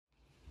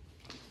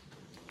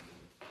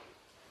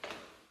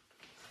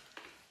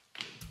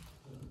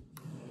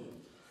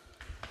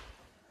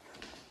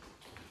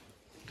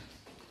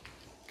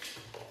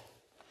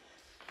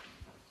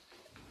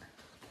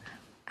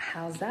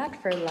How's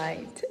that for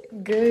light?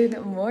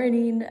 Good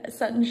morning,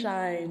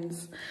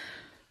 sunshines.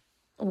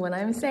 When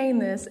I'm saying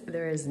this,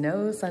 there is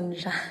no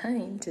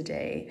sunshine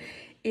today.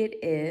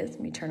 It is, let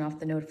me turn off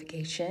the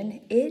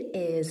notification. It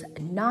is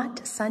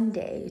not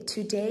Sunday.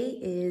 Today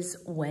is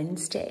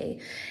Wednesday,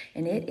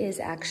 and it is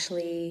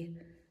actually,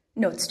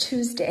 no, it's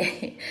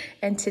Tuesday.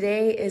 And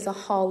today is a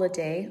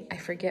holiday. I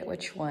forget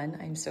which one.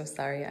 I'm so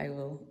sorry. I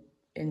will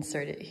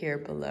insert it here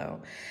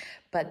below.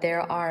 But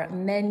there are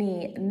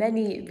many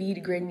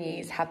vide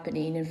greniers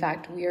happening. In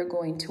fact, we are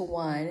going to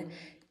one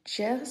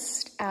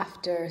just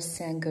after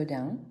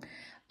Saint-Gaudens.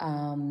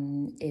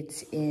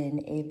 It's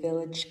in a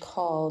village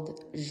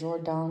called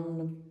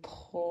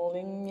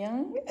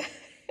Jourdan-Polignac.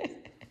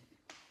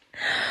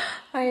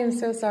 I am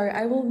so sorry.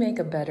 I will make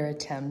a better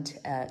attempt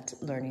at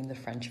learning the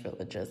French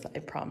villages, I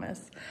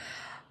promise.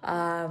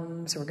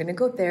 So we're gonna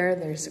go there.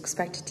 There's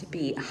expected to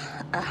be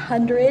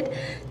 100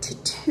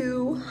 to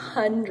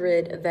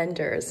 200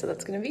 vendors. So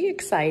that's gonna be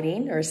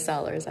exciting, or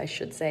sellers, I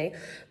should say.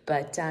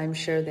 But I'm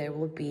sure there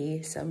will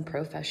be some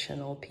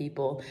professional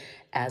people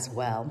as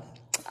well.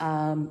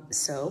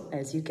 So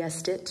as you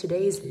guessed it,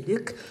 today's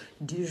look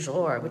du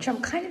jour, which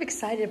I'm kind of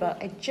excited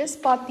about. I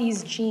just bought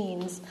these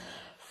jeans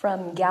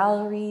from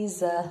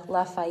Galeries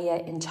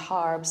Lafayette in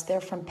Tarbes. They're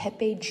from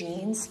Pepe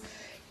Jeans.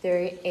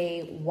 They're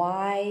a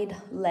wide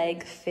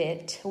leg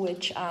fit,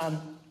 which,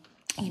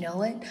 you know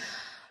what?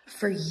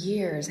 For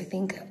years, I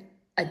think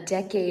a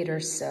decade or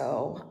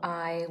so,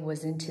 I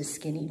was into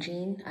skinny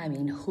jean. I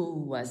mean, who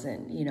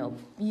wasn't? You know,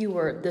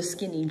 the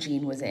skinny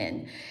jean was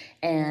in.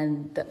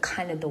 And the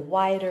kind of the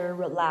wider,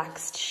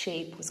 relaxed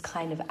shape was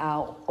kind of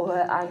out.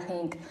 But I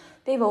think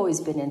they've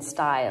always been in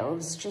style. It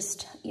was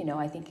just, you know,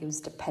 I think it was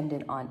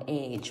dependent on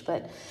age.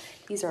 But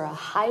these are a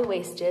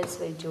high-waisted, so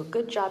they do a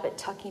good job at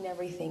tucking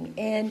everything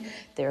in.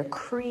 They're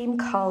cream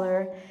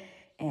color,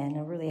 and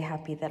I'm really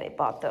happy that I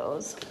bought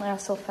those. I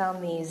also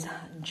found these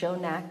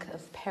Jonac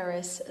of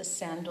Paris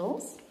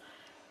sandals.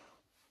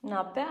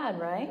 Not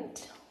bad,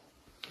 right?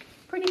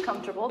 Pretty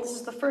comfortable. This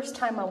is the first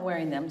time I'm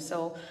wearing them,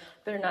 so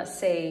better not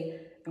say,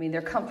 I mean,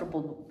 they're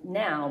comfortable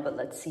now, but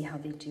let's see how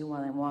they do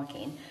while I'm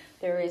walking.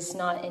 There is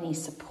not any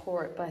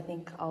support, but I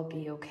think I'll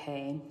be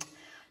okay.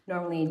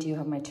 Normally I do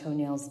have my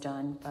toenails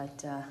done,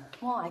 but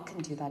well, I can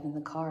do that in the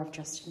car if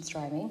Justin's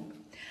driving.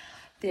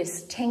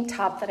 This tank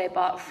top that I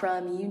bought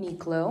from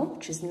Uniqlo,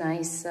 which is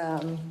nice,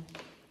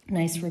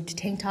 nice ribbed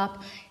tank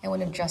top, and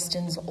one of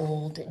Justin's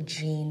old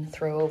jean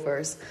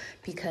throwovers,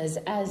 because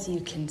as you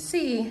can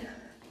see,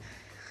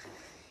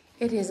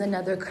 it is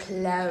another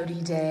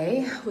cloudy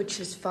day, which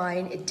is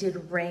fine. It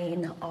did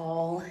rain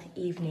all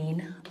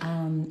evening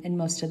and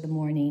most of the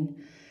morning.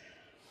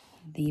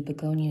 The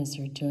begonias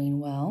are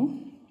doing well,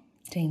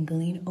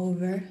 dangling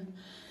over.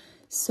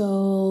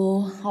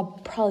 So I'll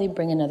probably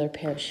bring another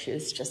pair of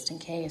shoes just in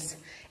case.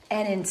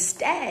 And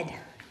instead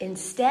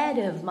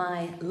of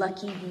my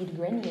lucky vide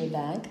grenier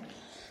bag,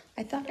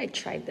 I thought I'd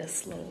try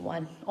this little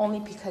one, only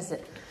because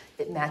it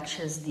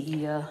matches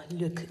the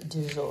look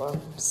du jour.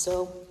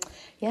 So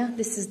yeah,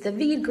 this is the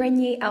vide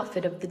grenier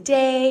outfit of the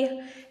day,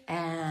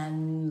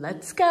 and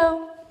let's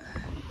go.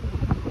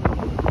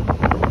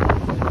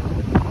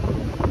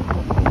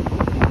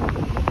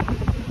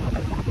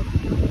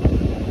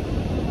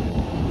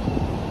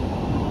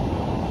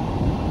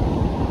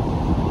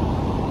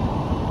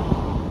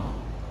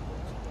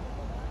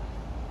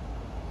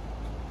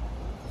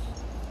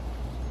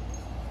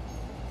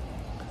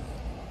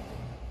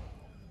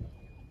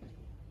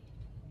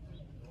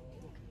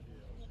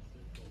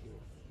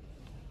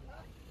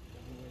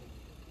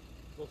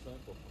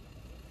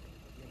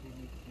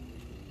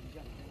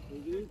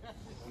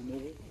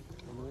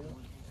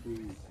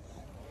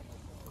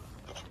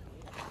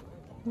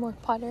 More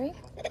pottery?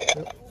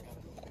 Yep.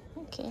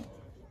 Okay.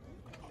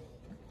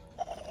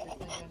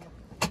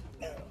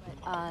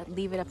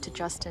 Leave it up to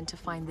Justin to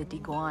find the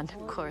diguan,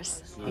 of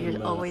course. You're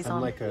always on.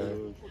 I'm like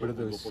what are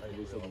those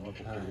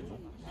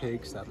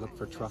pigs that look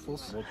for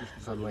truffles?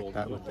 I'm like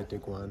that with the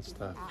diguan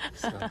stuff.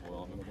 So.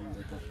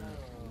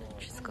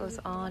 Just goes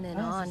on and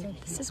on.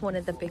 This is one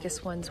of the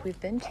biggest ones we've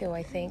been to,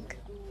 I think.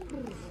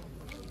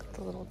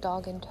 The little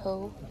dog in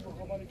tow.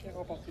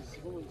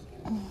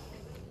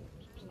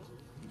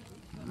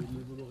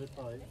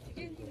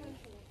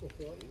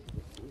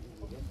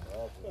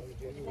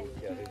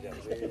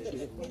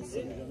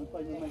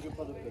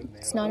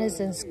 It's not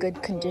as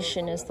good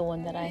condition as the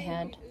one that I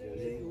had.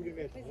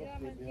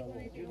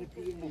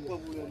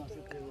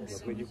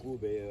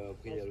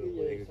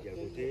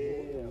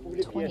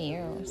 20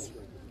 euros.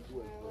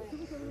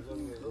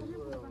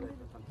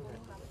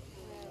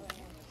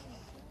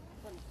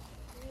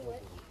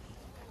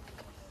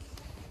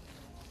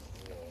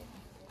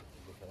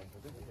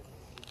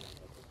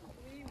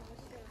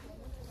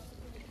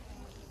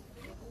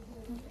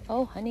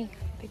 Oh, honey,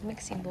 big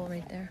mixing bowl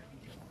right there.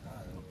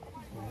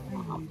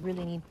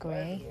 Really need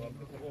gray.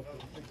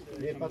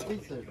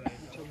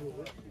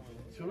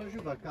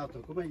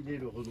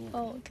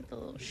 Oh, look at the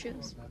little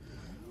shoes.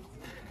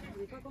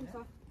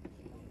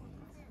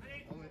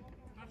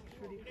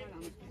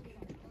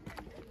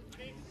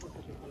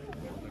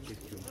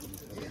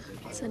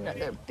 It's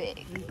another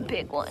big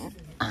one.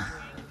 What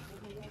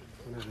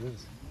are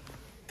these?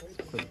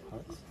 For the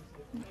pots?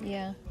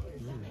 Yeah.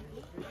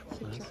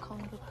 That's what you're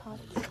calling the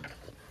pots.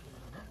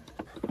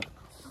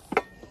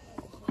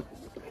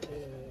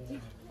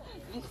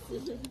 Looks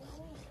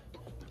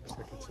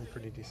like it's in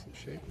pretty decent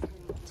shape.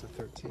 It's a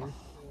 13.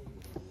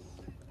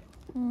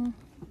 Nah,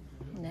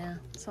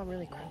 it's all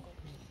really cool.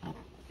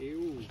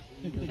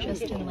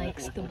 Justin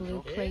likes the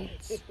blue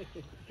plates.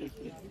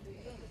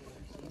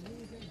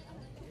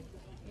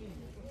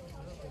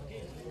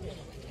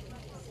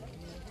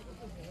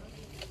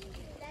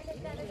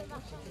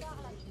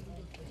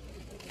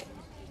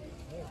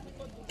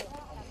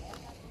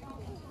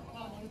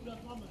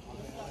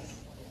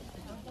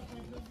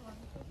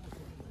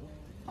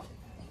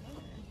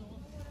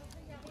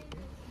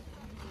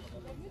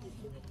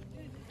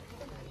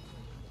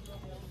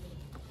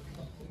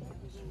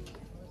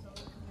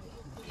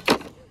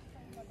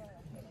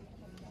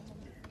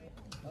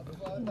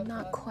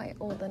 Not quite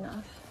old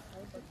enough.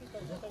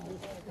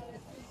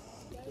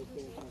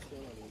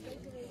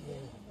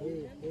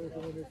 I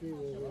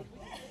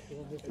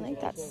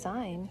like that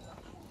sign.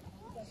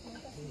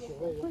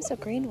 Where's a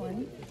green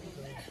one?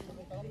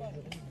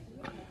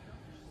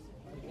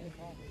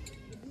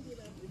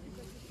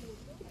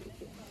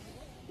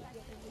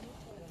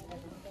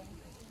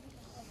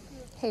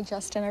 Hey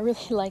Justin, I really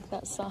like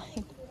that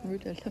sign.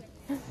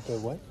 The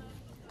what?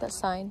 That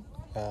sign.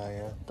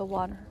 Yeah. The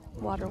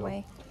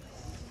waterway.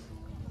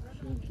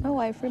 Oh,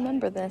 I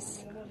remember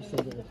this. This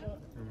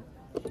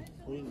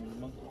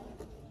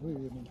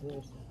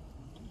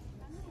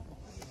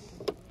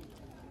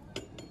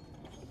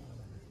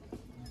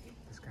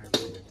guy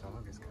riding a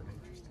dog is kind of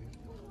interesting.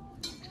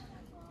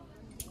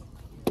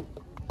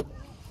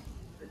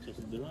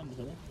 Il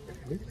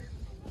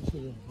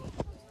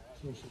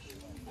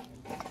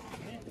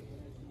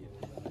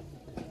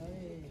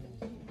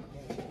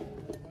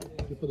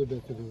n'y a pas de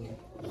bête devant.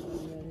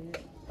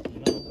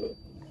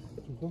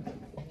 Tu vois?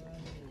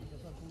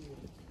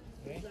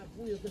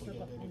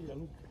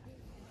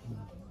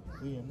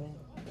 Oui, non.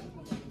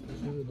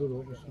 C'est de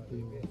l'eau, je suis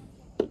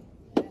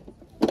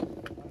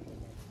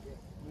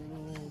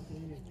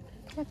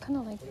I kind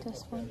of like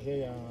this one. The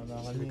guy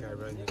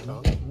riding the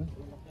dog.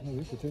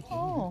 Oui, peut-être.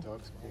 Oh. The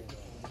dog's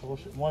cool.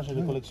 Moi, je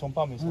ne les collectionne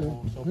pas, mais ça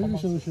vaut Oui, pas oui, mal.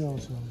 c'est cher,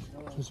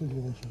 c'est sûr qu'il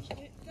est cher.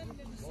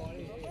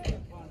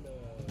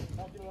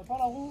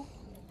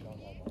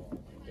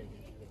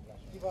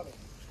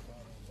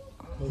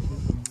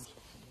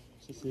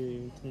 Ça, c'est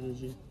très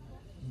léger.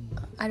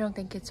 I don't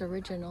think it's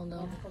original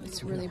though.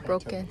 It's really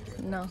broken.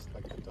 No.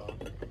 Like a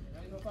dog.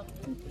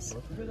 It's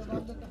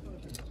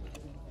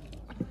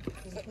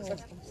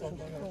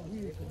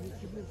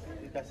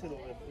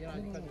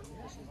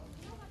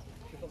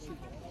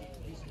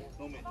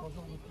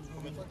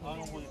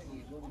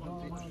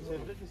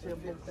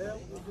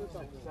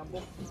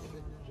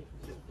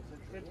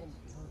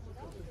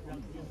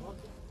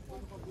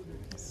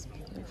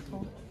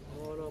beautiful.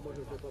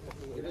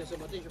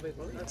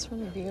 It's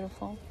really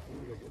beautiful.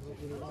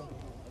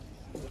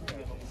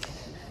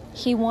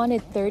 He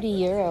wanted 30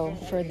 euro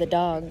for the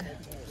dog,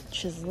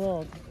 which is a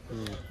little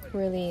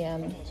really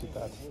Too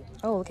bad.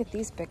 oh, look at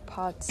these big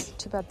pots.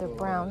 Too bad they're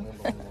brown.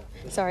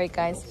 Sorry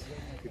guys.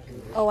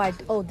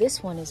 Oh,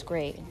 this one is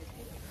great.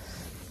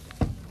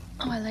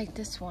 Oh, I like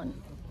this one.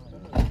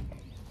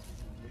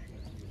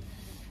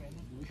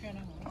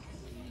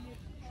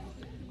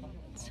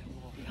 So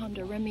we found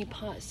a Remy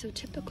pot. So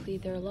typically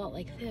they're a lot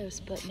like this,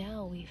 but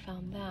now we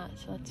found that,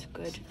 so that's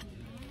good.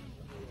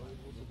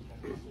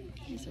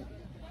 These are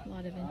a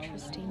lot of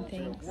interesting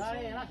things.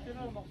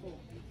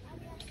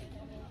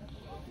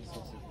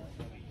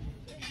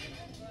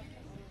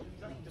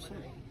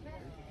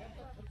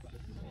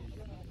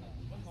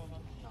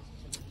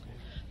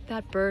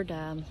 That bird,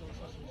 I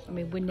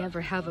mean, we never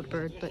have a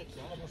bird, but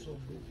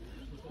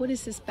what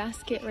is this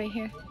basket right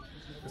here?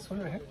 This one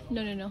right here?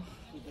 No.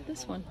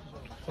 This one.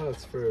 Oh,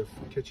 it's for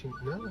catching.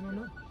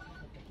 No.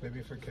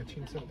 Maybe for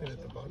catching something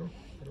at the bottom.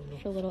 I don't know.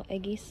 For little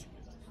eggies.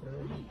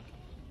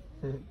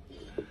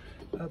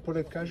 Pour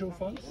le cage au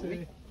fond,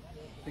 c'est.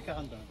 C'est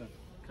 40 ans.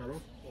 Caro?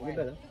 Elle est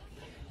belle, hein?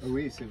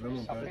 Oui, c'est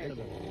vraiment pas vrai.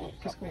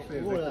 Qu'est-ce qu'on fait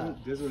avec Voilà. ça?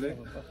 Désolé.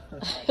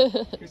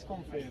 Qu'est-ce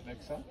qu'on fait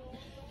avec ça?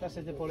 Ça,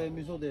 c'était pour les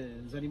museaux des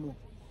animaux.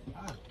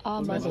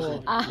 Ah, Pour les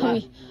veaux. ah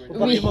oui.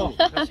 Pour les veaux.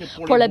 Ça, c'est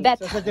Pour la les bête.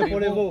 veaux. Ça, c'était pour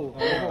les veaux.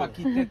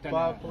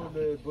 Pas pour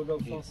le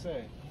bulldog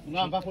français.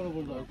 Non, pas pour le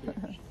bulldog.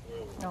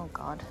 Oh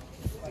God.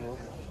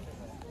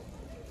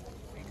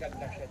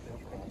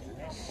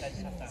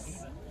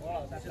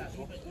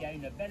 Il y a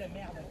une belle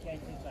merde qui a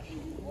été sachée.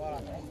 Voilà.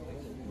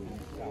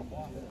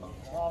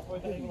 Faut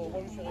être rigolo,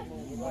 moi je suis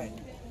rigolo. Ouais.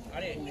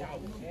 Allez, ciao.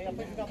 Et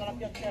après, tu gardes la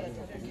pierre qui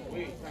est.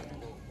 Oui.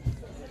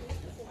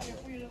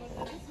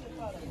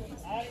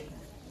 Allez.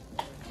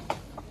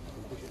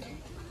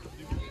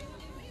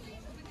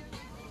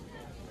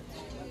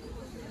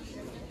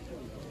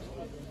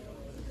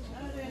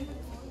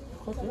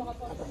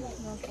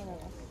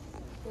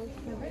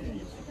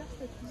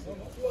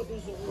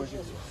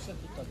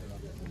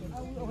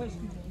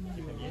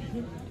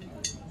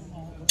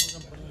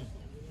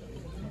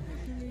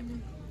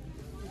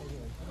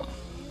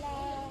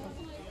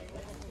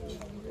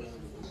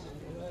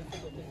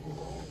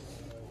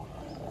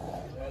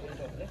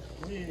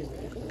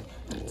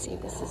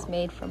 This is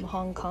made from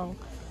Hong Kong.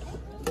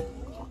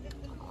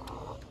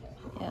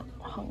 Yeah,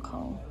 Hong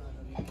Kong.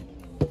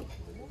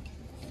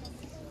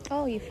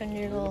 Oh, you found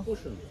your little...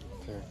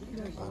 There.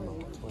 I'm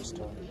a Toy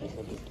Story.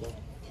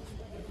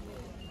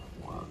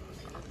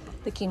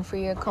 Looking for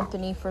your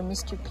company for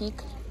Mr.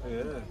 Peak.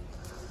 Yeah.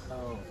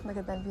 Oh. Look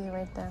at that view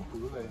right there.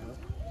 Cool, huh?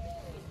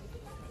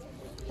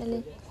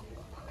 Hello.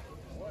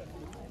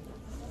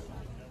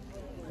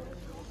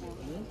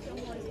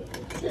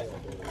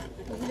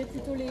 Vous voulez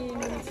plutôt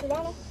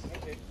ceux-là là?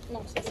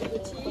 Non, ça c'est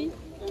petit.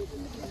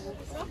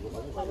 Ça?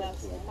 Ah bah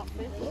c'est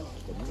parfait.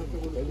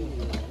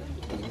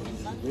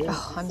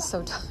 Oh, I'm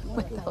so done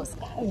with those.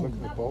 Look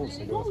at the bowls.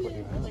 They go with what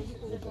you have.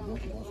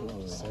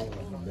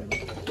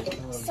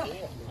 Ça,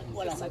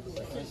 voilà. Ça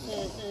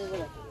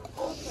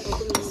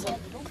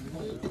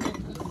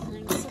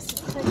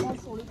c'est très grand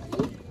pour le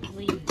coup.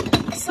 Oui.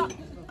 Ça.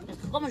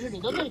 Comme je les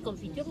donne les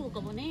confitures, vous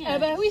comprenez? Eh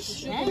ben oui,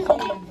 je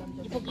comprends.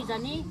 Il faut qu'ils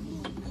en aient.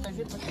 Je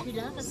vais pas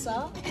celui-là.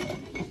 Ça.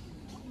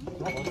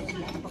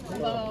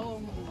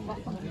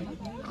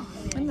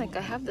 I'm like, I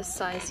have the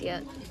size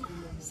yet.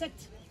 7.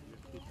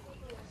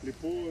 Les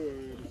pots,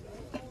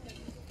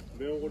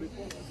 20 € les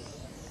pots.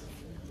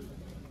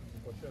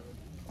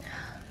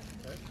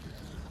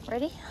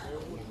 Ready?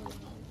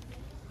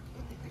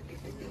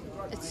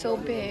 It's so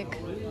big.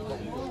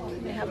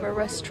 They have a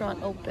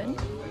restaurant open.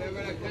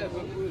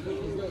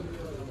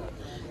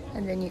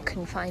 And then you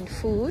can find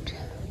food.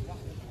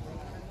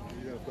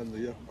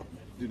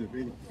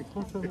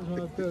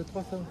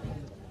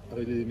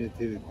 Alors, il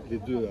mettait les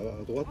deux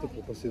à droite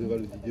pour passer devant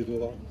le Didier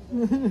Dora.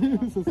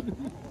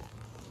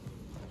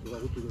 La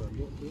route de la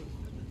Morte,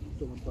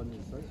 tu rentres pas le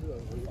message, la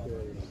route de la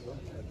Morte.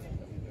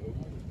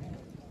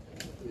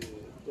 Et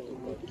tu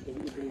rentres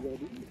pas les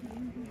garder.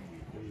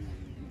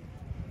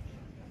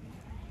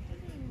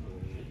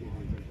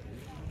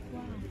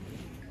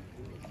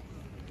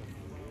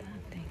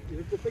 Il y a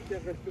le copain qui a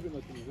resté de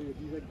ma télé, il y a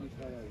 10 ans qu'il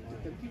travaille.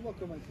 Quand tu vois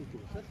comment c'est,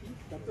 ça,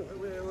 t'as peur.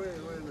 Ouais,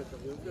 mais ça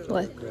vient bien.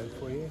 What? Good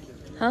for you.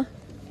 Huh?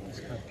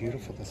 Look how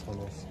beautiful this one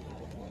is.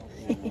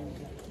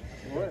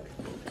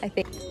 I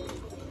think.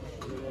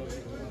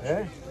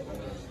 Hey.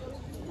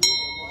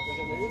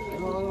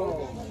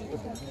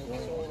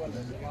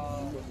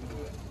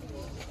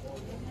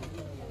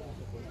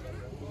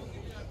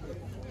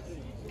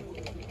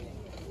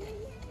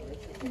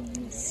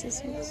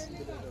 Scissors.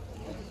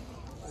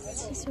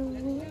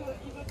 Scissors.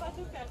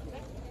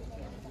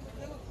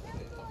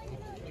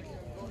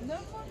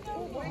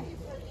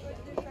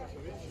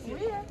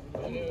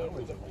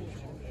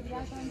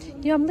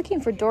 You know, I'm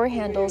looking for door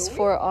handles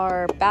for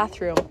our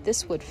bathroom.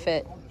 This would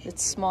fit.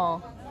 It's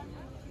small.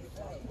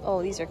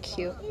 Oh, these are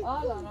cute.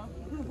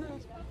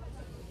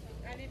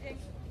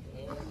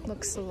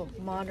 Looks a little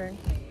modern.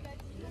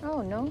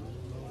 Oh, no.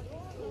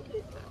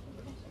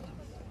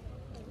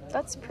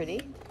 That's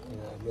pretty. Yeah,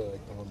 I really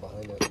like the one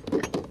behind it.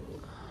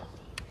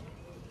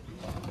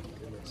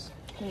 Goodness.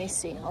 Let me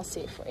see. I'll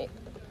see it for you.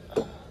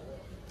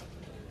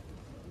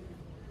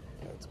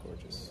 That's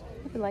gorgeous.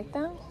 You like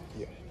that?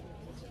 Yeah.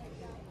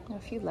 Well,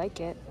 if you like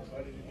it.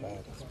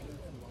 That's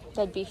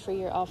That'd be for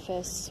your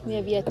office. We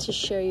have yet to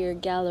share your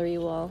gallery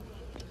wall.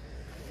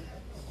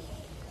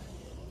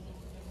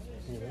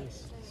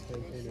 nice. It's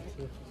hand painted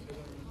too.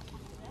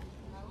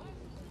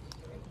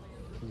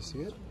 Can you see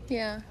it?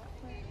 Yeah.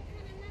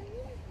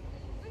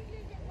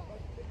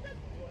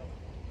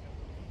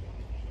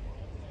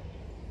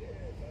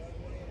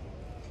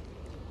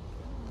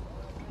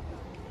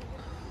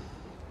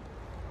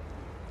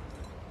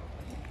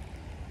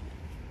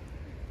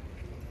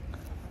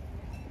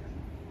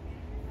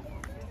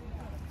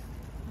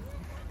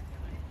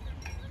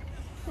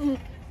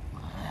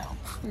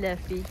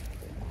 Lefty.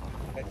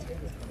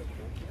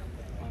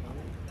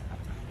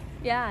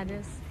 Yeah, it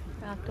is.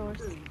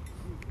 Outdoors.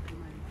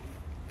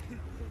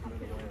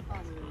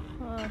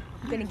 I'm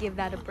gonna give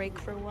that a break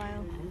for a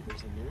while.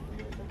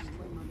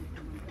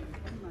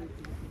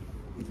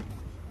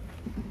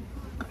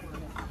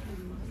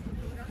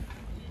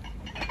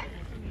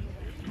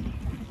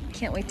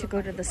 Can't wait to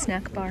go to the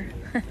snack bar.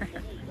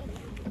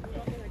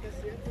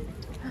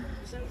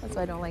 That's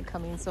why I don't like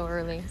coming so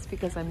early. It's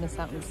because I miss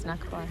out on the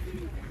snack bar.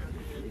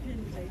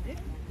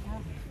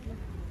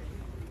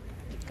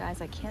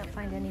 Guys, I can't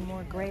find any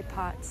more gray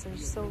pots. They're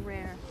so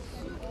rare.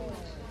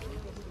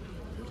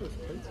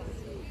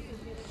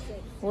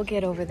 We'll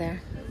get over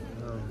there.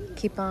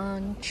 Keep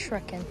on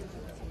trucking.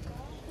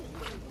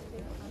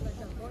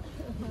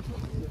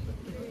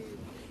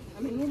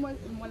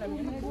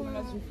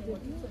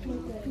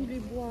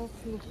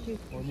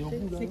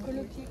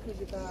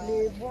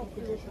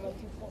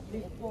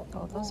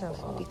 Oh, those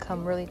have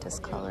become really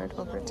discolored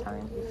over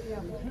time.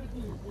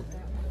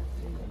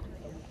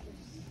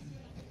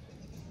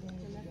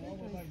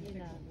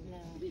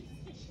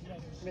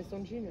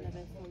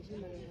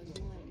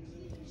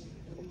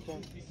 Pourquoi?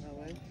 Ah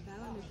ouais. Bah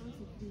ouais, mais je pense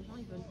que les gens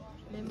ils veulent.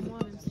 Même moi,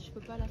 même si je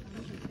peux pas la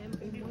faire, je vais quand même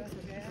au moins que ça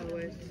fasse. Ah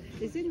ouais.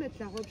 Essaye de mettre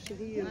la robe,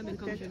 chérie. Ouais, mais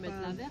comme je vais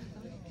mettre la verte.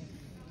 Hein.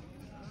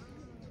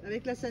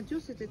 Avec la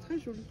ceinture, c'était très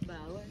joli. Bah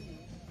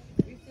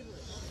ouais.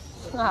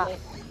 Ah,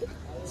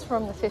 it's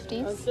from the Un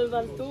 50s.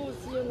 Saint-Valto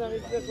aussi, on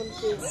n'arrive plus à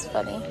compter. It's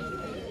funny.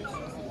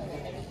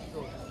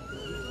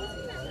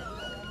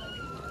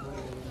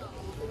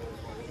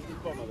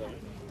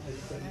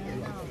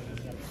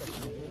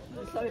 Je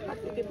ne savais pas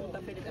que c'était pour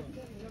taper les tapis.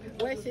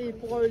 Ouais, c'est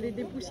pour les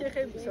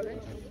dépoussiérer, vous savez.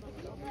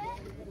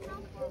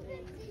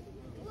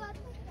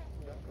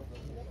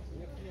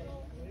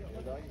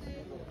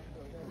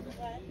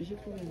 J'ai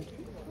trouvé un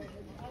truc.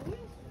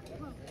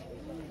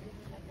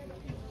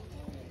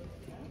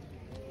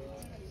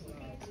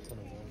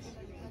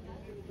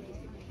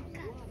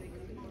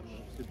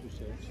 C'est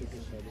poussé, c'est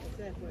poussé.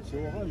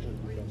 C'est orange,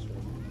 le blanc.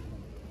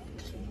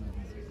 Parce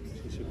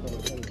que c'est pas le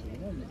cas de tout le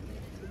monde.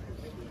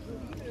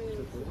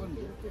 C'est orange.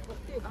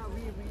 Ah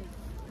oui, oui.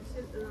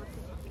 C'est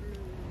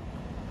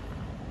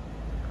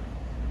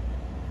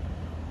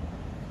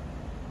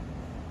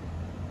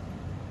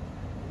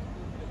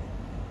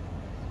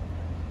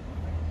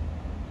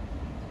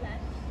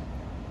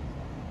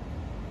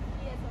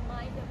He has a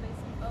mind of his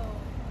own.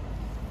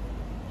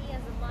 He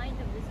has a mind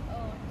of his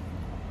own.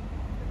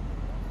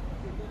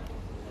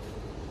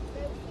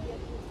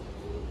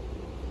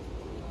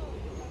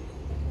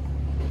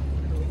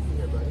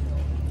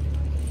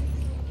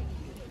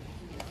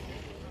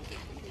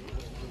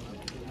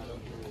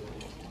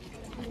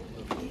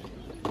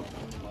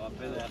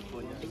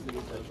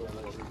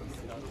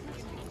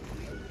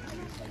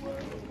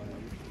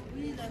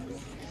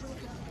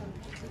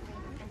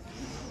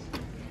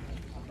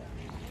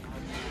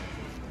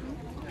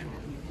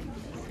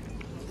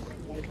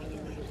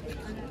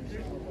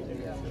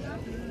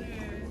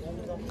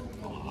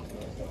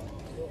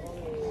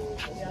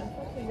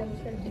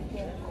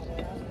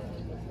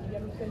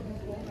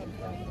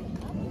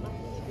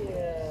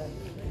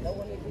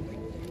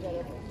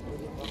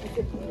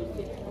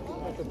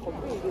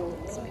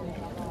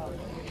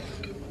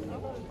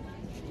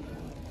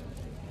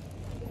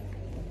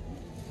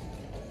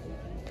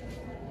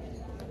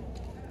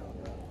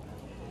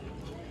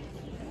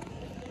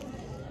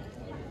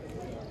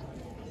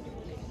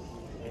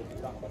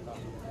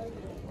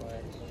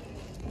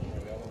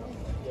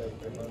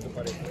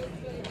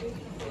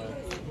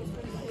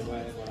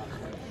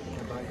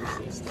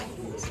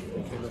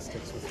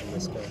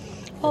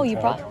 Oh, you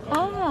brought...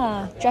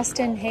 Ah,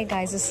 Justin. Hey,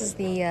 guys, this is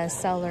the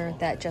seller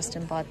that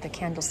Justin bought the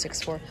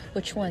candlesticks for.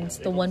 Which ones?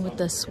 The one with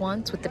the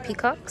swans, with the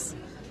peacocks?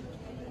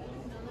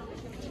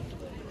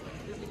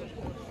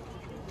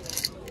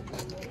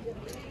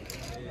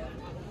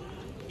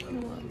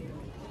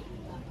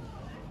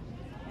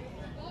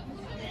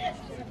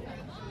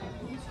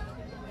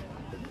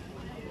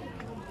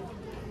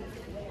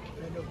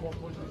 Une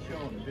proposition,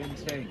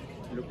 25.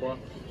 Le quoi?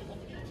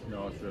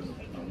 Non,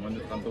 moins de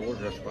 30 euros,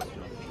 je lâche pas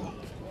celui-là.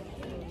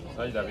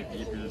 Ça, il avait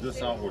payé plus de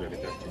 200 euros, il avait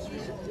acheté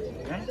celui-là.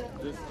 Hein?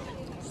 200.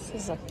 This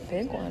is a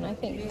big one. I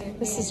think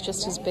this is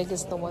just as big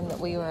as the one that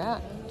we were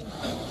at.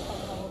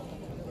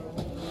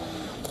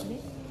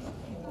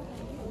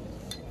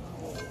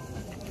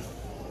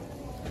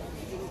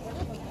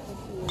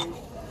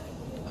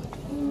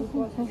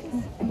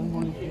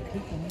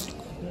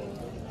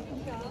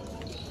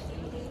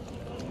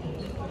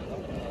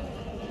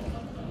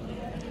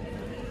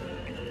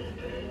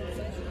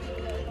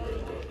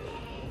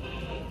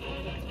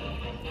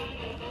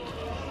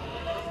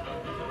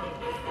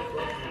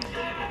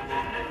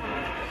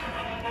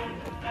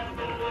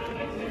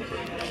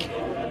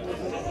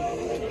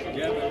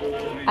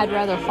 I'd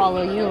rather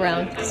follow you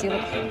around because you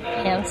look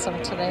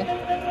handsome today.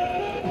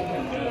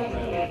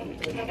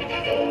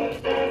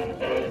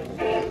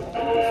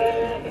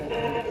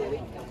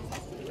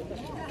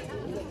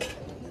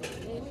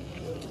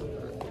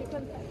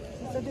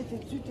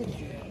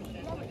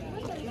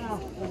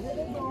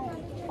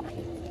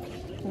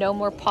 No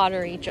more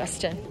pottery,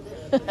 Justin.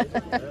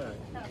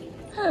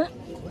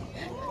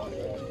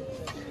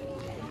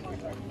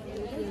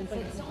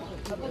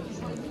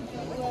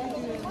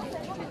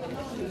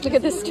 Look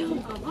at this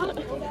stone.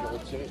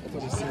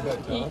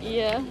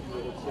 Yeah.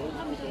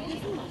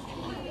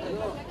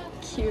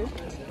 Cute.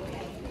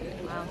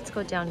 Wow, let's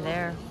go down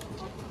there.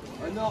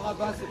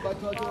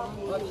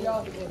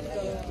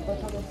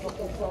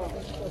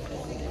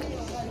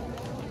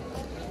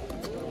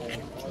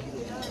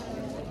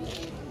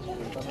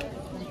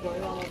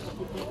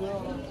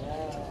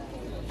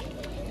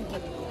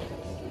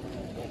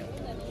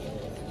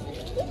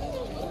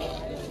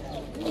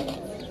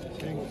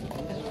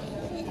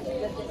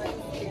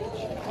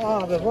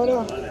 Ah, ben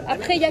voilà.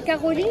 Après, il y a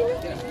Caroline.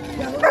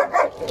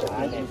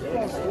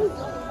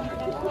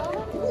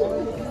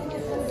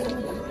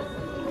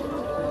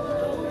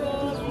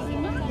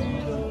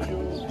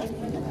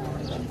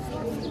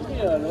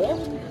 Et alors?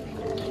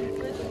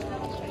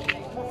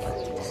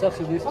 Ça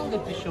se défend des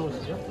petits chiens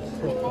aussi. Hein?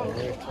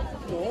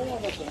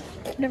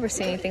 I've never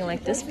seen anything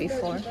like this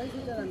before.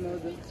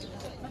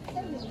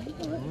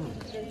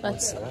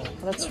 That's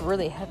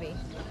really heavy.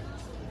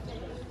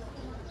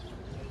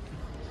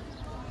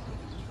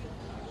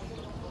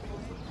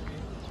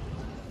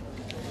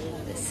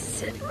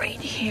 This is it right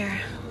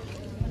here.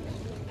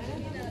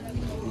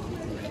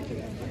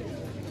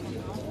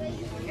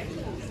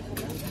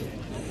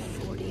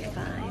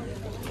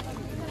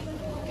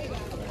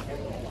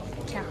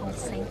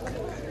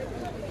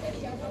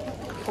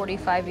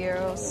 45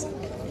 euros.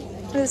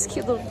 This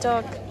cute little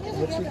dog.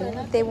 What's he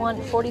doing? They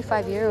want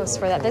 45 euros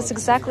for that. That's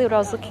exactly what I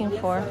was looking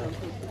for.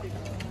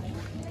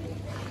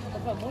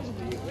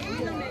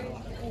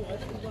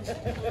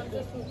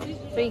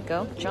 There you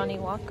go, Johnny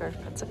Walker.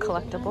 That's a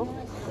collectible.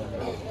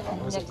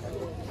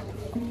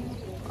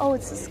 Oh,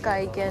 it's this guy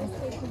again.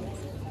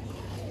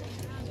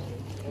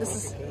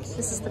 This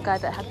is the guy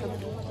that had the.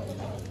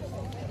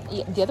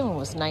 Yeah, the other one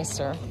was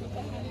nicer.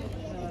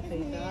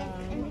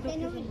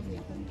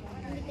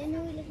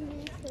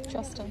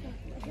 Justin.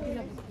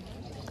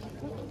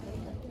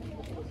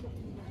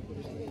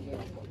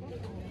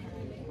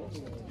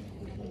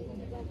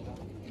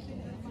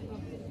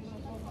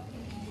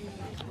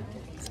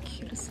 It's the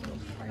cutest little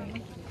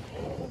frame.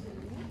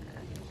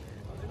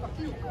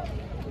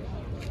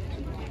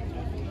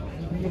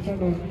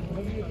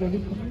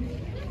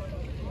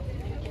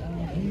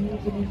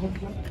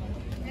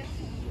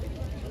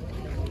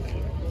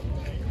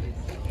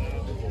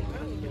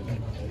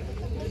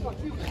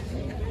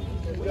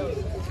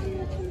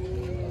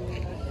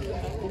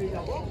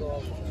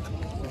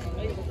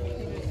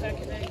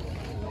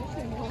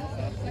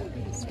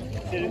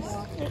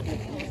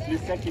 C'est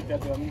ça qui t'a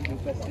permis de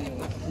passer.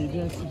 Il est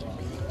bien ici.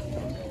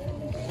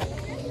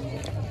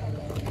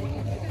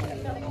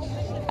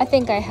 I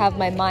think I have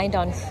my mind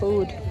on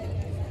food.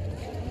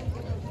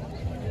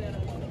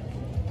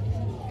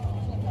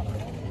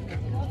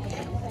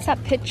 What's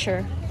that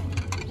picture?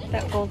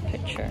 That gold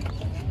picture.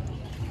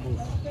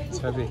 It's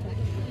heavy.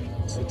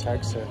 It's the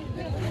tag set.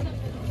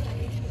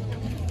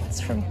 It's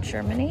from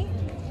Germany?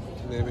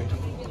 Maybe.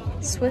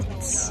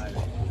 Swiss?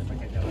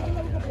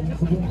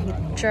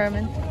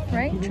 German,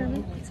 right?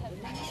 German?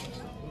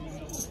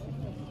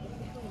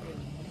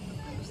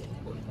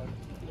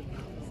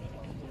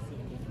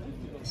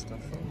 Stuff.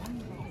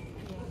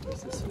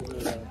 There's this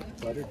little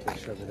butter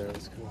dish over there.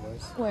 It's kind of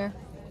nice. Where?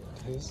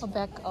 His. Oh,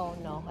 back. Oh,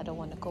 no, I don't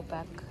want to go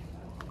back.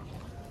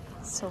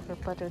 Silver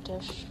butter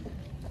dish.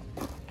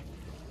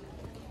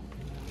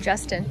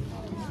 Justin.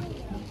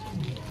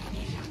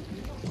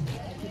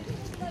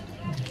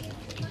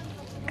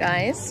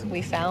 Guys,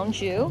 we found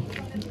you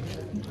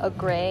a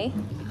gray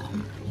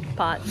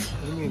pot.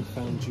 What do you mean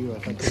found you? I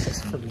thought this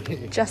was for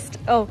me. Just,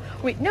 oh,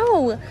 wait,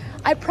 no.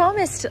 I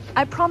promised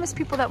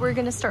people that we're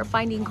going to start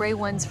finding gray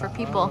ones for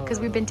people because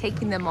we've been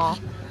taking them all.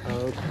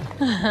 Oh,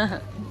 okay.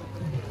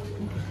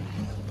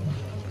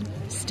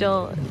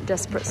 Still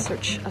desperate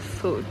search of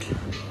food.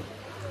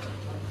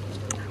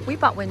 We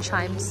bought wind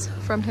chimes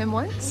from him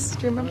once.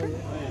 Do you remember?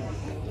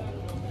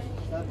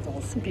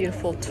 Some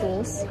beautiful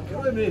tools.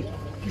 Ouais, mais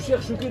tu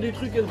cherches que des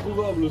trucs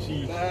introuvables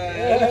aussi.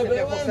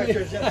 C'est pour ça que je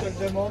viens te le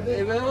demander.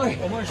 Eh ben ouais.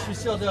 Au moins, je suis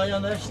sûr de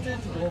rien acheter,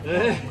 tu comprends?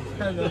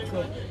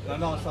 Non,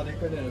 non, sans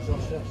déconner, j'en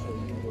cherche.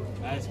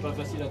 Ah, c'est pas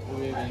facile à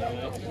trouver. Mais...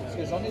 Parce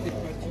que j'en ai des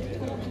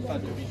petits, pas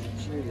de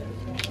bijoutiers.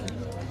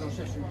 J'en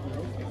cherche une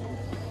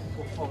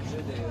pour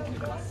forger des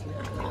bracelets.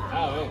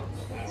 Ah ouais.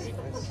 Ah, oui.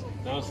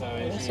 Non, ça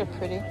va. These are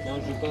pretty. Non,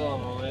 je veux pas.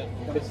 Ouais.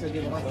 Parce que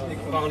des bracelets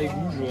Par les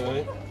goûts, je.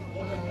 Ouais.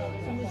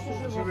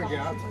 Je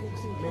regarde.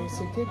 Mais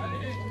c'est quel...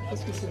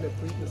 Qu'est-ce que c'est le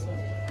prix de ça?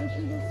 Le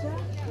prix de ça,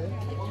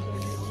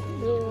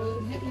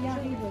 il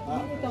arrive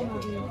dans ma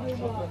rue.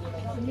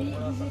 Mais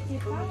vous n'étiez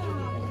pas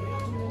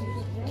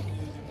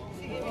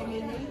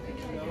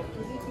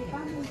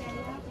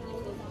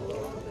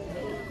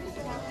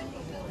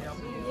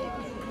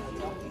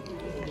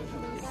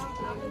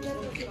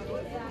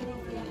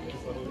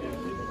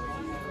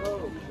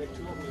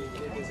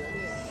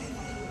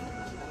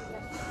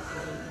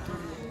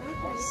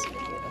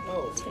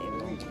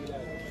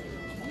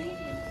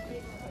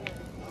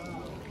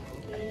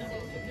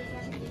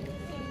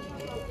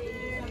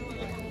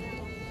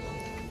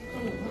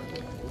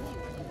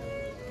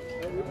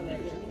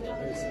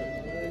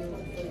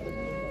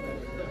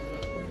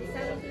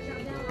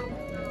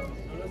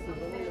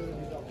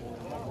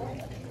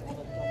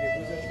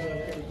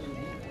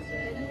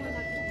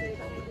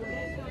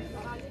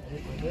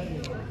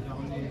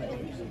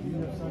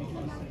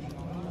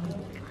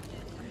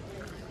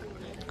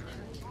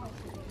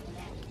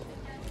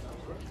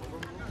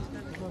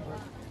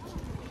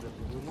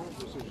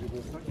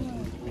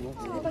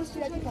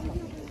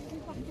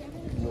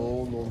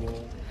Non, non, non.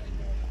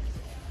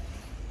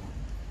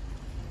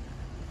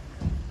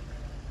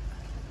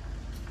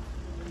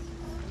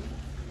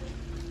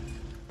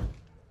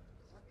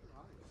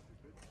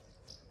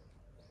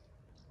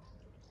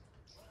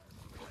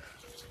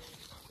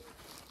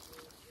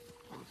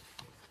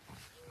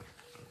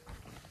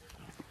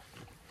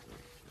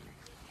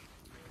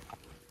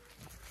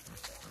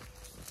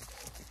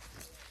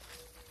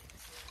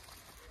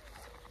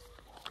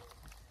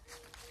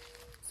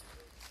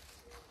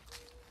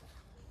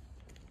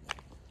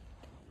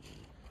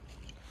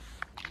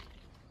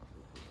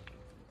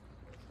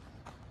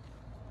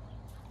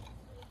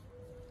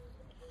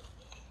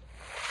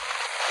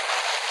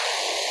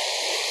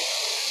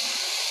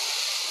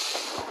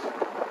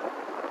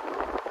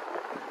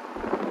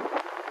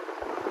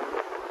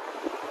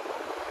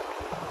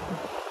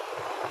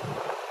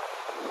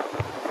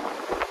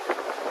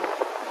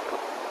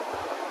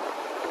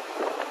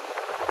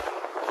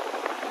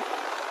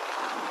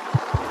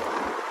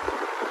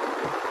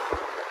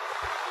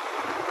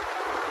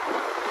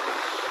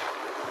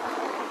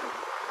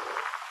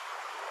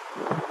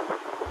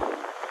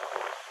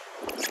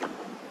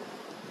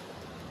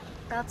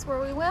 That's where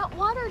we went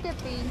water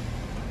dipping.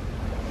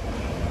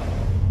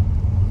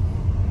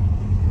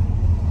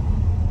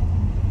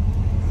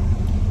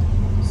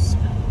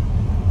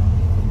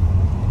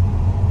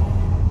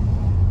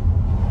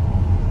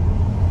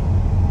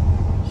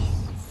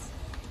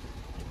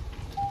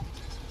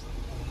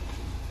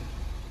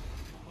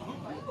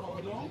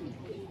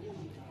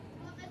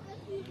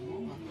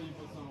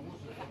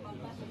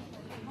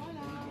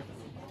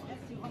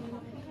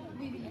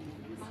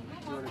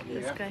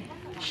 This guy.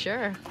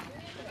 Sure.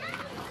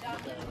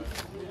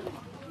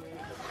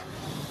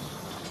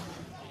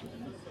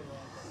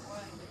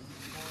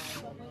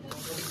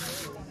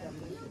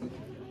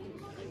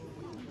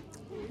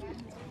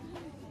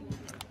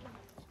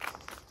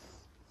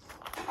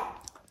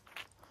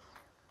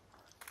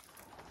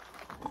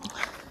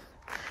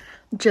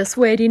 Just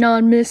waiting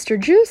on Mr.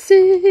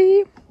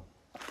 Juicy.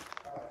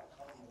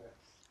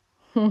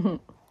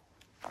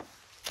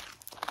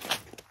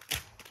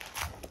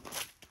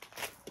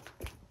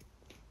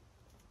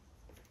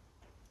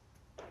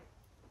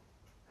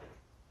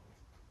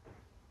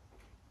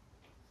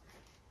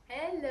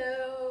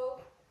 Hello.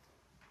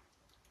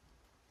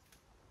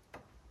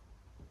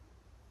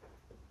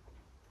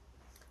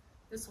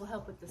 This will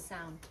help with the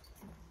sound.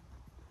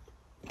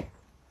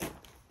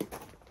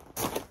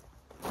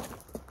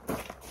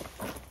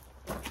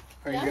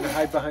 Are you going to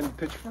hide behind the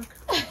pitchfork?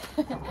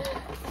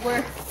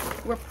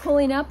 We're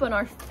pulling up on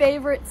our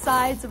favorite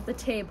sides of the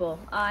table.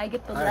 I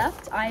get the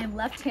left. I am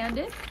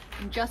left-handed,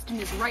 and Justin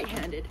is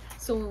right-handed.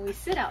 So when we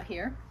sit out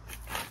here,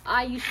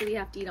 I usually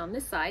have to eat on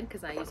this side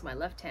because I use my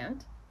left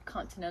hand,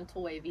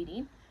 continental way of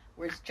eating,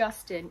 whereas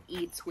Justin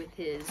eats with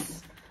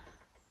his...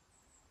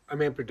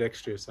 I'm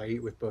ambidextrous. I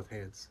eat with both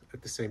hands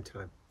at the same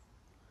time.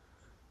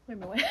 Wait a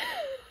minute.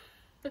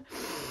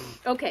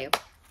 Okay.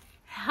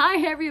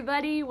 Hi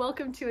everybody,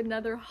 welcome to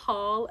another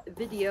haul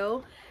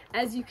video.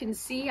 As you can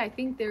see, I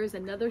think there's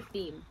another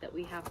theme that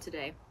we have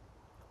today.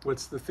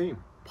 What's the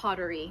theme?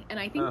 Pottery. And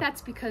I think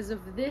that's because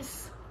of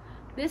this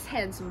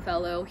handsome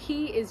fellow.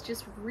 He is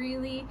just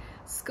really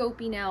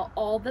scoping out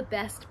all the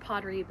best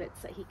pottery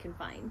bits that he can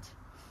find.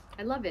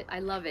 I love it. I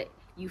love it.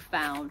 You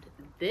found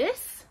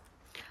this.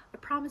 I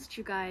promised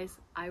you guys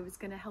I was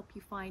going to help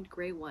you find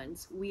gray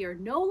ones. We are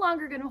no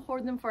longer going to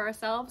hoard them for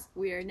ourselves.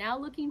 We are now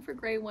looking for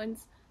gray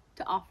ones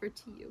to offer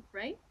to you,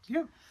 right?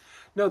 Yeah.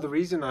 No, the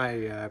reason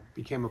I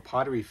became a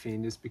pottery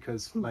fiend is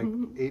because like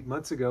 8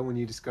 months ago when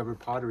you discovered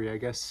pottery, I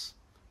guess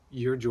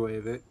your joy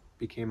of it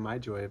became my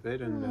joy of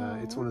it, and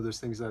it's one of those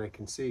things that I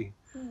can see.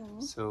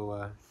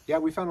 So yeah,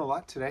 we found a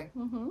lot today.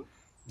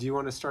 Do you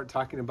want to start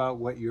talking about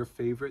what your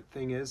favorite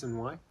thing is and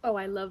why? Oh,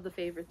 I love the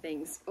favorite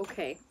things.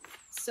 Okay,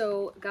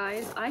 so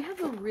guys, I have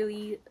a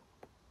really,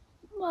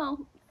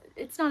 well,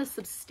 it's not a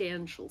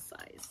substantial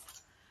size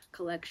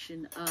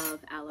collection of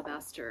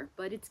alabaster,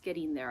 but it's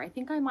getting there. I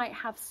think I might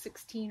have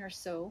 16 or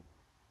so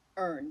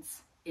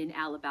urns in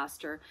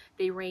alabaster.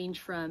 They range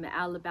from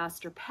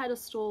alabaster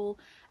pedestal,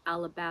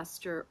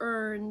 alabaster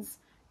urns,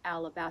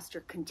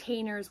 alabaster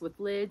containers with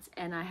lids,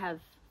 and I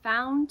have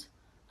found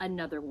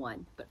another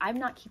one, but I'm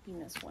not keeping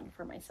this one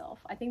for myself.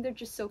 I think they're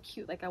just so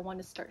cute, like I want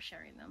to start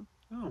sharing them.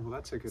 Oh, well,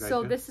 that's a good idea.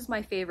 So this is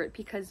my favorite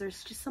because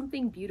there's just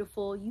something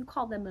beautiful. You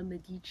call them a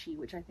Medici,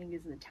 which I think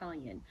is an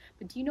Italian.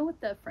 But do you know what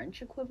the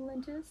French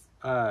equivalent is?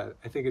 I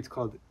think it's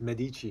called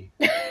Medici.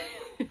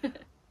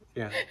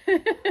 Yeah.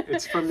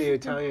 It's from the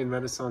Italian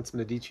Renaissance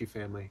Medici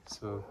family.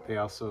 So they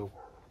also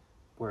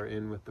were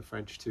in with the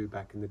French too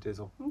back in the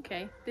Dizzle.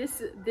 Okay.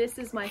 This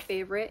is my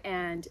favorite.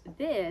 And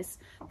this,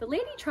 the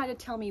lady tried to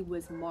tell me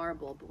was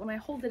marble, but when I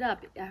hold it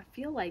up, I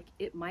feel like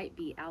it might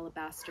be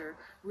alabaster,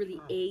 really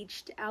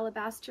aged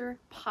alabaster,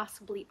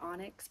 possibly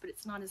onyx, but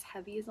it's not as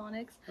heavy as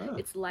onyx.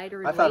 It's lighter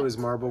and I thought it was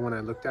marble when I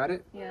looked at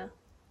it. Yeah.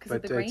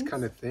 But it's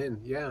kind of thin.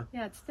 Yeah.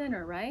 Yeah, it's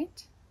thinner,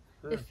 right?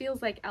 It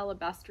feels like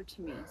alabaster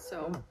to me.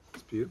 So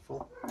it's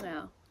beautiful.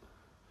 Yeah.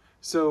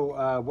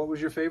 So what was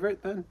your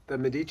favorite then? The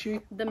Medici?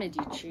 The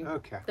Medici.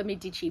 Okay. The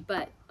Medici,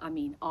 but I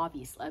mean,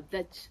 obviously,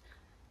 that.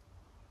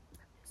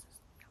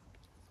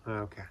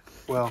 Okay.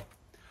 Well,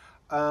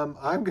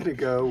 I'm going to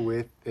go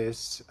with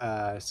this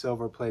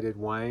silver-plated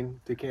wine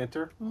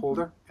decanter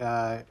holder.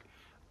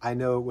 I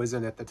know it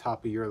wasn't at the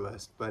top of your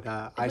list, but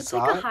I saw it. It's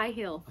like a high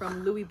heel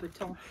from Louis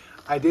Vuitton.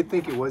 I did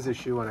think it was a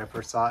shoe when I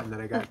first saw it, and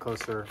then I got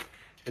closer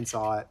and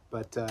saw it.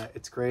 But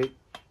it's great.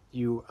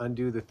 You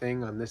undo the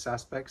thing on this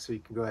aspect, so you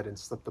can go ahead and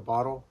slip the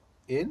bottle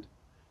in,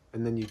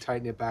 and then you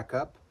tighten it back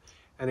up.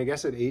 And I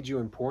guess it aids you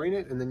in pouring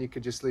it, and then you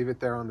could just leave it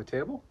there on the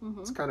table.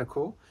 It's kind of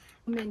cool.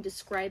 And then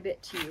describe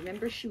it to you.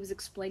 Remember, she was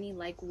explaining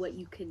like what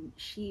you can.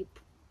 She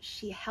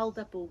held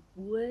up a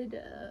wood.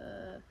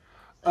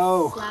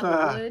 Slab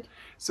of wood.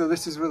 So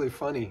this is really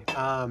funny.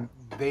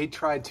 They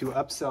tried to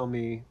upsell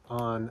me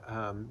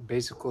on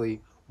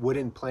basically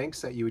wooden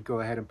planks that you would go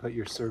ahead and put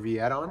your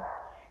serviette on,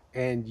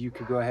 and you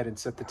could go ahead and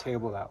set the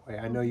table that way.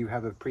 I know you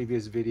have a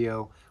previous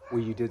video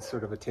where you did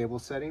sort of a table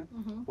setting.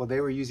 Well, they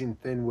were using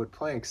thin wood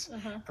planks.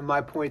 And my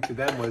point to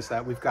them was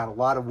that we've got a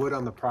lot of wood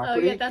on the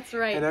property. Oh, yeah, that's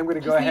right. And I'm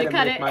going to go ahead and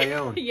make my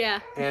own.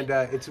 Yeah. And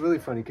it's really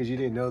funny because you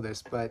didn't know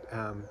this, but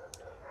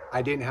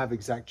I didn't have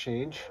exact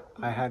change.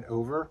 I had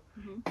over.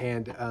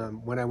 And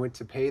when I went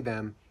to pay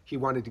them, he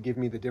wanted to give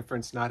me the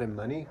difference, not in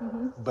money,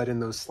 but in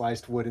those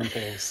sliced wooden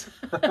things.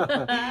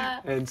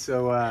 And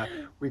so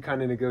we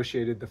kind of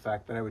negotiated the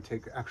fact that I would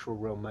take actual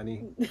real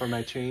money for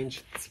my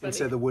change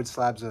instead of the wood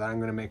slabs that I'm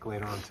going to make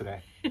later on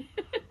today.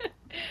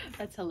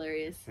 That's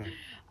hilarious.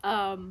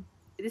 Yeah.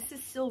 This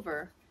is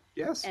silver.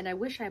 Yes. And I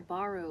wish I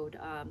borrowed,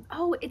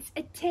 oh, it's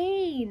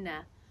Attain.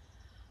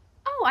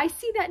 Oh, I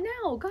see that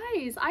now.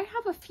 Guys, I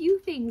have a few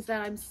things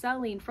that I'm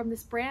selling from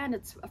this brand.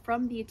 It's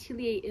from the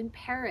Atelier in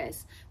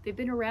Paris. They've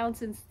been around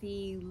since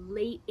the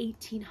late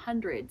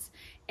 1800s.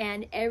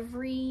 And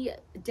every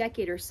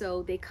decade or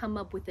so, they come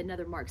up with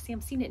another mark. See,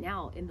 I'm seeing it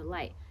now in the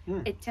light.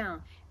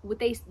 Attain.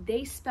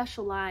 They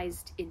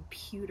specialized in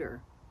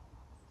pewter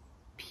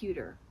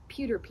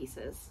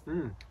pieces.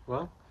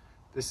 Well,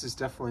 this is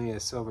definitely a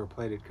silver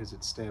plated because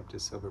it's stamped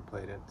as silver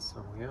plated.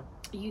 So, yeah.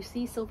 You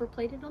see silver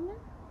plated on there?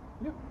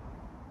 Yep.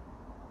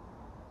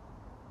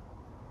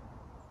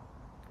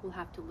 We'll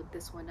have to look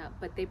this one up,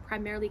 but they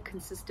primarily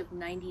consist of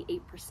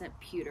 98%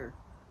 pewter,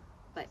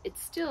 but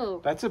it's still,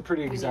 that's a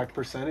pretty exact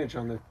percentage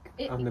on the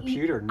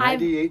pewter.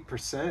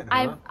 98%.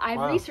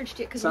 I've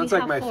researched it because sounds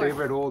like my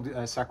favorite old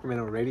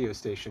Sacramento radio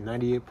station,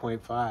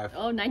 98.5.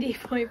 Oh,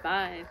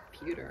 98.5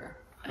 pewter.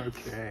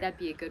 Okay, that'd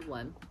be a good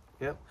one.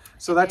 Yep.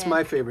 So that's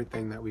my favorite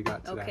thing that we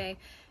got today. Okay,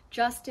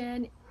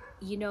 Justin,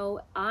 you know,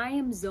 I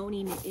am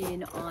zoning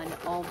in on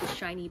all the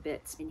shiny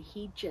bits, and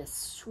he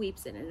just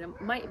sweeps in, and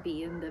it might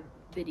be in the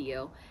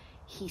video.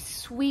 He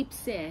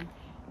sweeps in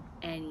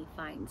and he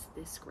finds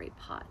this great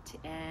pot,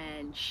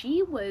 and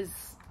she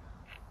was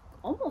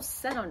almost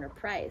set on her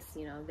price.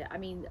 You know, I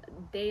mean,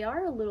 they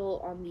are a little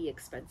on the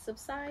expensive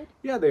side.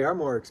 Yeah, they are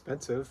more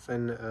expensive,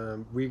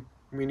 and we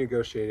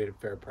negotiated a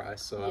fair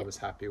price, so I was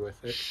happy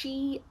with it.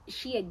 She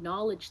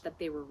acknowledged that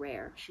they were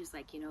rare. She's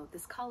like, you know,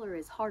 this color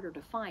is harder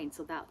to find,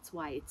 so that's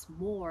why it's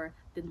more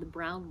than the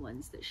brown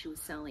ones that she was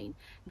selling.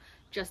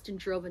 Justin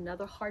drove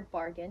another hard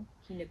bargain.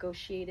 He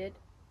negotiated.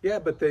 Yeah,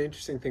 but the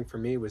interesting thing for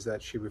me was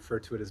that she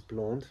referred to it as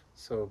blonde,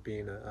 so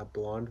being a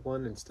blonde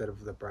one instead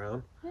of the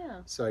brown.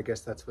 Yeah. So I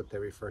guess that's what they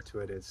refer to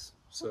it as.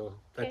 So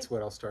that's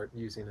what I'll start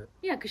using it.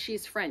 Yeah, because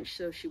she's French,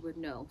 so she would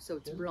know. So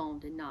it's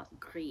blonde and not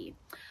gris.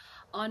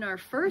 On our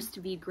first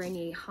vide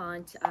grenier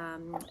hunt,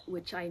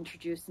 which I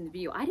introduced in the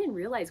video, I didn't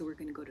realize we were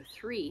going to go to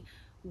 3.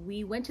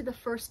 We went to the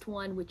first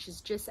one, which is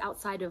just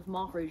outside of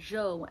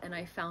Montreal, and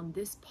I found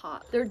this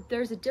pot.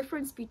 There's a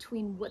difference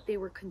between what they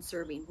were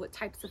conserving, what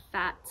types of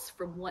fats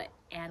from what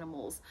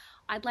animals.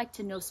 I'd like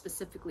to know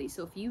specifically,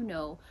 so if you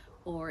know,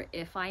 or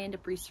if I end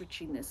up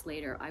researching this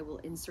later, I will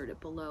insert it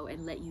below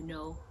and let you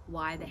know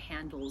why the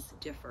handles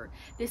differ.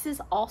 This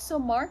is also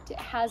marked. It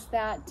has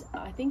that,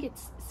 I think it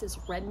says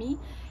Remy,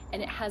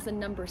 and it has a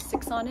number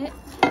 6 on it.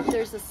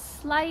 There's a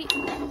slight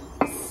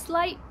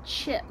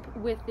chip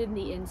within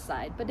the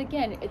inside, but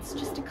again, it's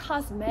just a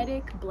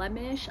cosmetic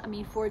blemish. I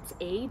mean, for its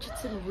age,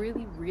 it's in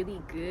really,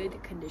 really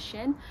good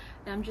condition,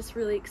 and I'm just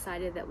really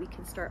excited that we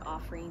can start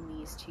offering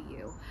these to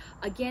you.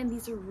 Again,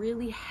 these are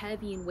really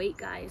heavy in weight,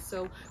 guys,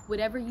 so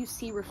whatever you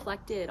see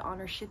reflected on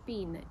our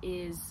shipping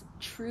is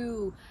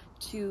true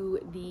to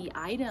the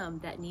item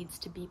that needs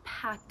to be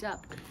packed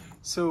up.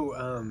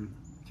 So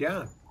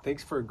yeah,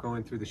 thanks for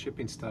going through the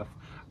shipping stuff.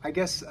 I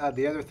guess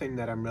the other thing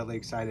that I'm really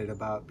excited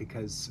about,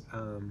 because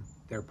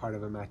they're part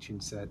of a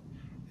matching set,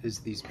 is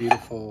these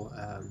beautiful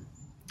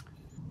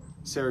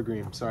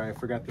Saragream. Sorry, I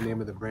forgot the name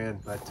of the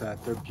brand, but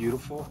they're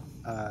beautiful.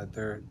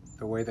 The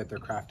way that they're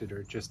crafted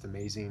are just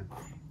amazing,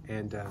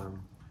 and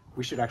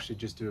we should actually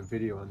just do a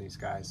video on these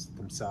guys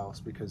themselves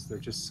because they're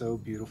just so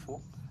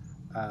beautiful.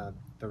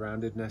 The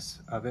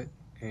roundedness of it,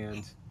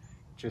 and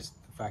just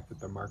the fact that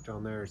they're marked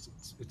on there,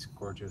 it's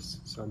gorgeous.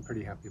 So I'm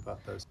pretty happy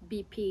about those.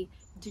 BP,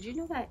 did you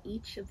know that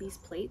each of these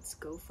plates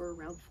go for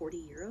around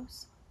 40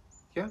 euros?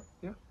 Yeah.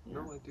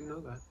 No, I do know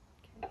that.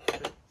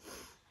 Okay.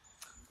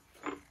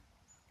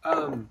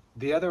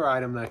 The other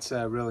item that's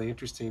really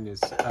interesting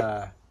is,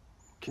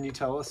 can you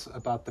tell us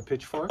about the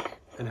pitchfork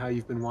and how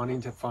you've been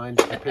wanting to find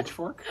a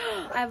pitchfork?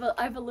 I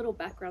have a little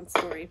background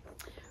story.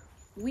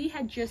 We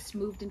had just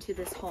moved into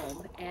this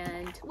home,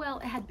 and well,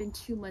 it had been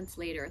 2 months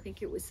later. I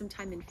think it was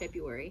sometime in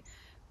February.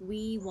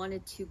 We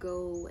wanted to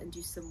go and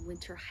do some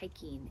winter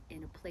hiking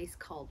in a place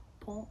called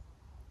Pont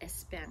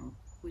Espagne,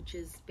 which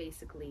is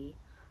basically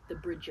the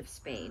Bridge of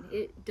Spain.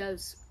 It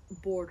does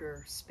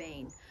border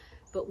Spain,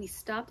 but we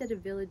stopped at a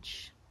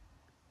village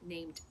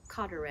named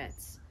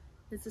Cauterets.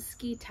 It's a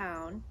ski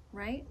town,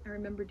 right? I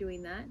remember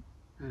doing that.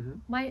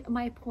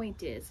 My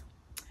point is,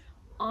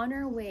 on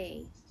our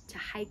way to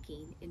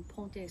hiking in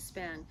Pont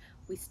Espagne,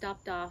 we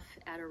stopped off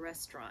at a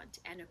restaurant,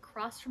 and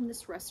across from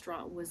this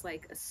restaurant was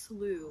like a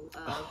slew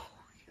of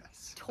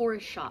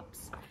tourist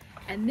shops,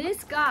 and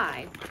this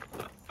guy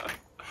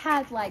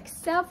had like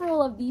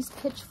several of these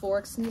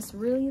pitchforks in this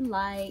really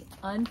light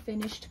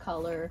unfinished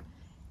color,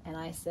 and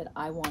I said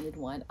I wanted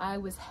one. I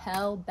was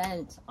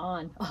hell-bent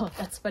on, oh,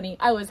 that's funny,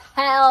 I was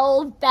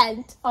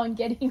hell-bent on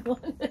getting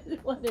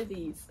one of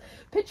these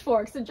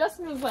pitchforks, and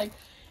Justin was like,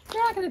 We're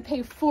not gonna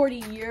pay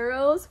 40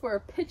 euros for a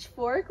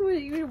pitchfork.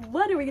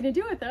 What are we gonna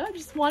do with it? I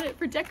just want it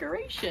for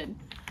decoration.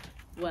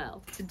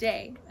 Well,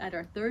 today at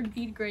our third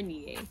vide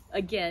grenier,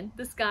 again,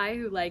 this guy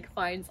who like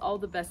finds all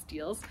the best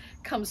deals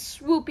comes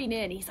swooping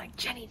in. He's like,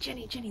 Jenny,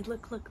 Jenny, Jenny,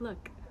 look, look,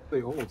 look.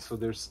 Really old, so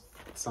there's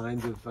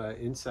signs of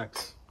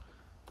insect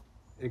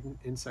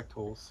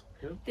holes.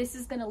 Yeah. This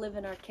is gonna live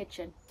in our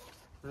kitchen.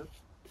 Yeah.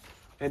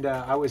 And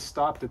I was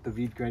stopped at the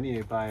vide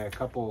grenier by a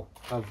couple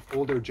of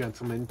older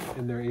gentlemen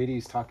in their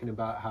 80s talking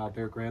about how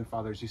their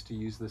grandfathers used to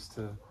use this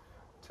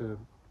to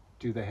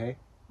do the hay.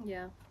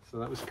 Yeah. So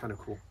that was kind of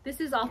cool. This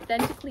is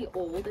authentically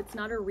old. It's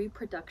not a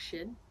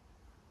reproduction.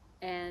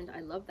 And I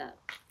love that.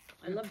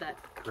 I love that.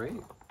 Great.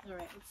 All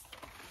right, let's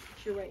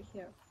put you right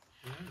here.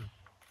 Yeah.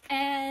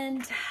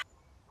 And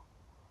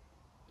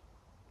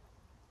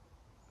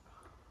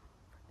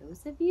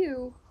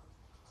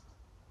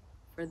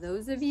for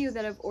those of you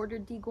that have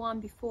ordered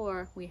Diguan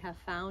before, we have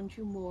found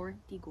you more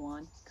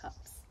Diguan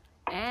cups.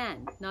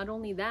 And not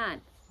only that,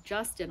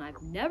 Justin,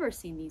 I've never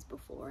seen these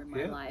before in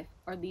my life,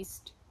 are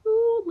these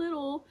two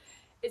little,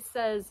 it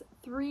says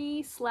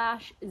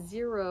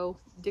 3/0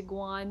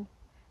 Diguan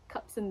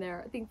cups in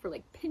there, I think for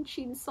like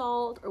pinching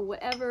salt or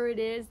whatever it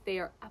is. They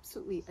are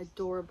absolutely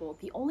adorable.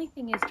 The only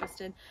thing is,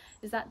 Justin,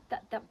 is that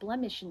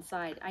blemish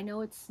inside. I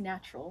know it's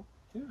natural.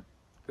 Yeah.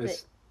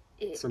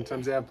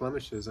 Sometimes they have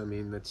blemishes. I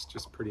mean, that's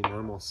just pretty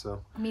normal.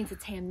 So it means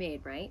it's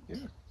handmade, right?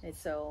 Yeah. And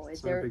so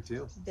it's not a big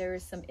deal. There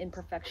is some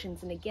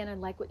imperfections, and again, I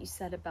like what you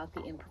said about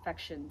the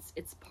imperfections.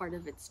 It's part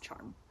of its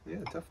charm.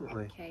 Yeah,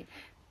 definitely. Okay.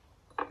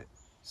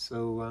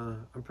 So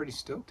I'm pretty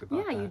stoked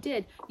about that. Yeah, you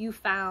did. You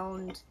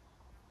found.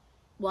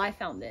 Well, I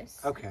found this.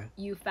 Okay.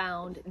 You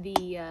found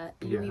the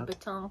Louis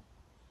Vuitton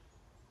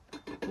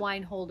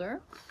wine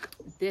holder.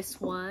 This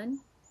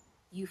one.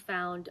 You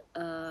found,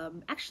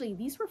 actually,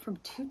 these were from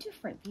two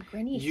different vide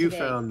greniers You today.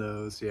 found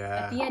those,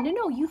 yeah. At the end,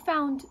 no, you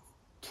found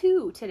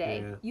two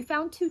today. Yeah. You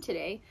found two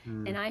today,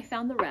 and I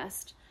found the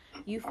rest.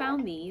 You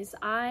found these.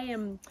 I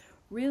am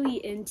really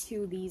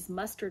into these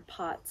mustard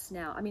pots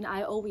now. I mean,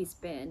 I always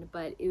been,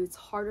 but it was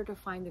harder to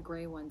find the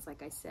gray ones,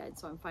 like I said.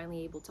 So I'm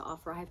finally able to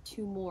offer. I have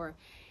two more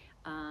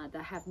that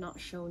I have not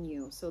shown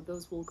you. So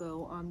those will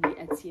go on the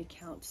Etsy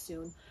account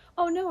soon.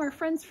 Oh no, our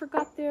friends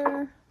forgot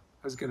their...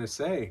 I was gonna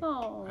say,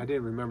 I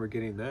didn't remember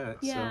getting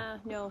that. Yeah,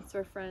 no, it's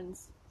our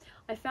friends.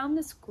 I found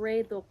this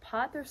gray little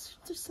pot. There's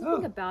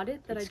something about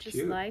it that I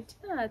just liked.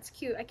 Yeah, it's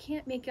cute. I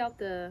can't make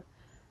out it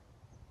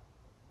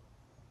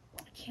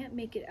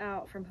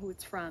out from who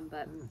it's from,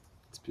 but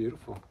it's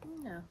beautiful.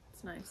 Yeah,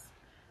 it's nice.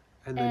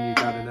 And then you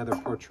got another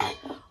portrait.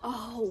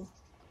 Oh,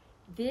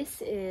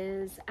 this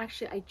is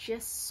actually, I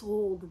just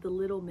sold the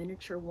little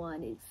miniature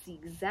one. It's the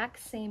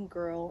exact same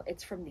girl.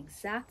 It's from the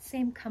exact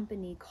same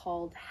company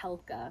called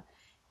Helga.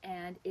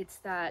 And it's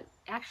that,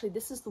 actually,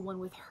 this is the one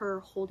with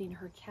her holding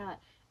her cat.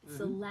 It's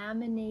a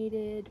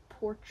laminated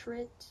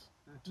portrait.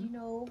 Do you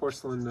know?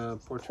 Porcelain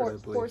portrait, I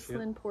believe.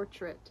 Porcelain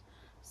portrait.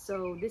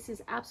 So this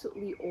is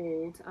absolutely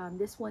old.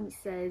 This one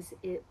says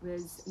it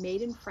was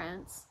made in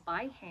France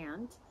by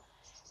hand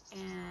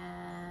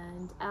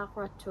and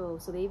Arato.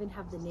 So they even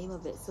have the name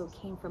of it. So it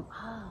came from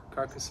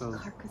Carcassonne.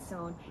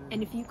 Carcassonne.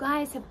 And if you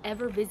guys have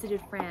ever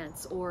visited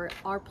France or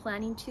are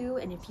planning to,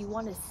 and if you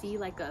want to see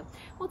like well,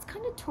 it's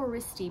kind of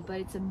touristy, but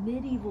it's a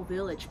medieval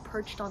village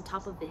perched on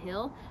top of the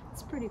hill.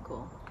 It's pretty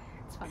cool.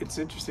 It's fun. It's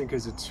interesting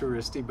because it's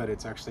touristy, but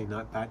it's actually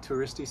not that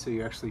touristy. So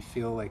you actually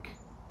feel like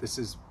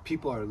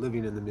people are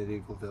living in the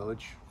medieval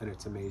village, and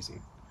it's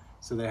amazing.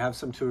 So they have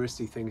some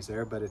touristy things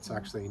there, but it's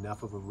actually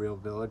enough of a real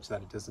village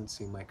that it doesn't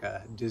seem like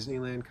a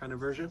Disneyland kind of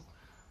version.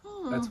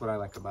 That's what I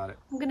like about it.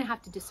 I'm gonna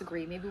have to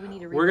disagree. Maybe we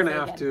need to read We're gonna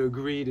have to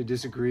agree to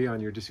disagree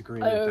on your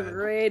disagreement.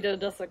 Agree to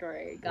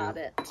disagree. Got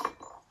it.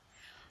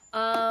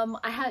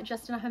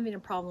 Justin, I'm having a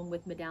problem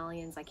with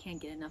medallions. I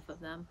can't get enough of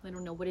them. I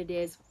don't know what it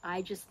is.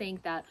 I just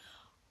think that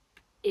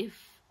if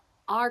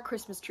our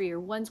Christmas tree or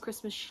one's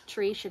Christmas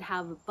tree should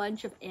have a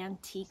bunch of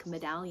antique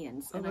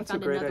medallions. And I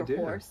found another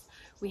horse.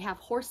 We have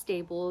horse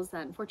stables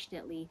that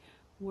unfortunately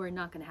we're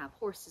not going to have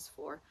horses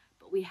for,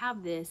 but we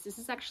have this. This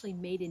is actually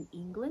made in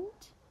England,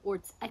 or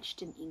it's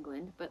etched in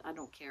England, but I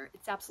don't care.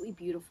 It's absolutely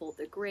beautiful.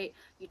 They're great.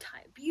 You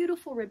tie a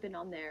beautiful ribbon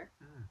on there.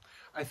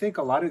 I think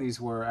a lot of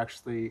these were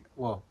actually,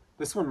 well,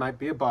 this one might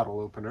be a bottle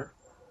opener,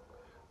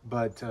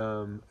 but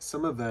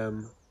some of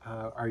them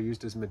are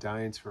used as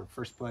medallions for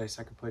first place,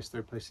 second place,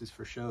 third places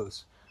for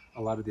shows.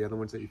 A lot of the other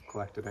ones that you've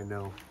collected, I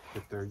know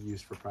that they're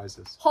used for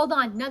prizes. Hold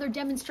on, another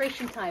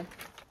demonstration time.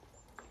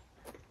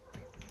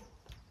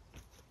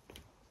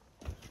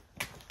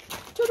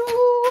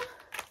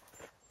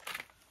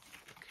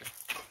 Okay.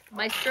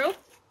 Maestro?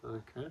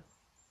 Okay.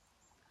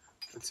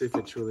 Let's see if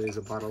it truly is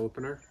a bottle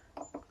opener.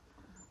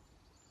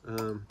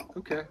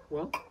 Okay,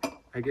 well,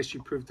 I guess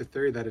you proved the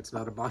theory that it's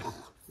not a bottle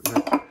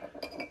opener.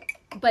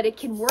 But it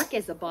can work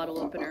as a bottle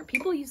opener.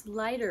 People use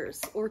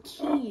lighters or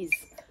keys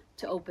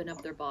to open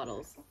up their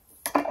bottles.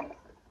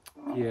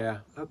 Yeah,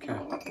 okay.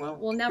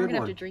 Well, now we're going to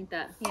have to drink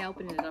that. Yeah,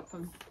 opening it up.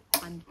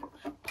 I'm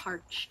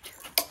parched.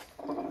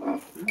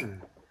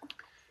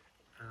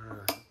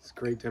 Let's It's a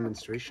great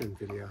demonstration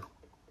video.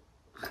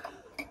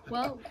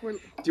 Well, Do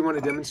you want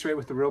to demonstrate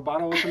with the real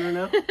bottle opener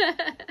now?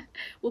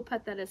 we'll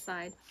put that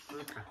aside.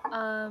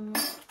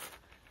 Okay.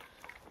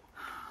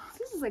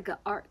 This is like an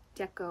Art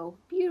Deco,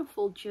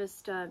 beautiful.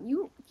 Just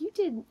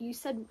you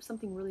said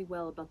something really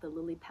well about the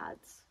lily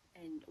pads.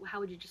 And how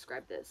would you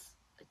describe this?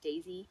 A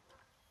daisy?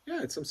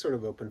 Yeah, it's some sort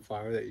of open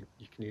flower that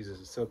you can use as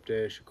a soap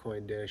dish, a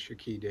coin dish, a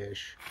key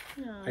dish,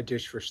 a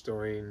dish for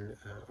storing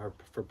or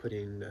for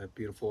putting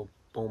beautiful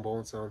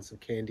bonbons on, some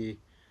candy.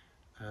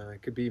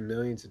 It could be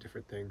millions of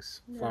different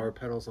things. Yeah. Flower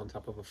petals on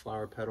top of a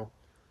flower petal.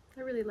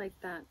 I really like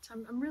that.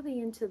 I'm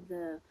really into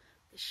the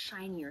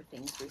shinier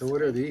things recently. And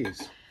what are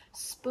these?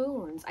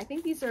 Spoons. I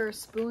think these are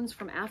spoons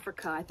from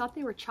Africa. I thought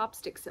they were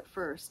chopsticks at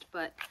first,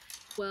 but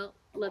well,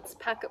 let's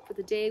pack up for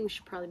the day. We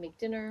should probably make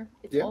dinner.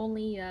 It's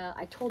only,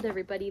 I told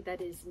everybody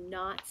that is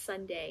not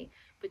Sunday,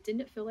 but didn't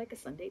it feel like a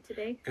Sunday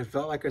today? It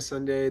felt like a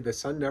Sunday. The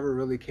sun never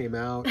really came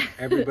out.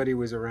 Everybody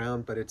was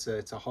around, but it's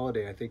a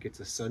holiday. I think it's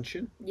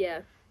Ascension.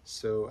 Yeah.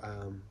 So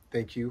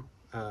thank you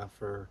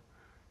for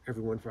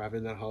everyone for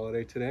having that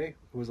holiday today.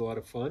 It was a lot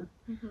of fun.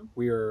 Mm-hmm.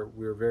 We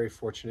were very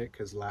fortunate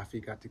because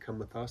Laffy got to come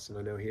with us, and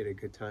I know he had a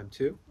good time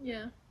too.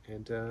 Yeah.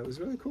 And it was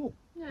really cool.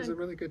 Yeah. It was a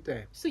really good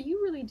day. So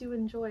you really do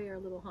enjoy our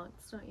little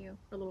hunts, don't you?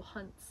 Our little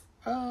hunts.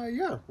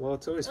 Yeah. Well,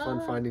 it's always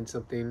fun finding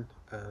something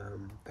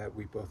that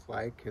we both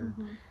like, and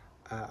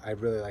I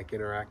really like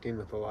interacting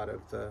with a lot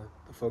of the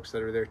folks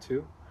that are there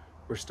too.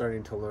 We're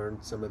starting to learn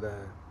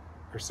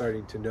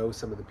starting to know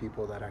some of the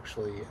people that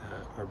actually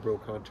are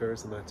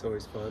brocanters, and that's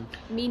always fun.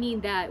 Meaning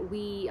that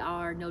we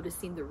are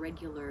noticing the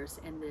regulars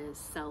and the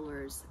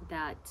sellers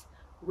that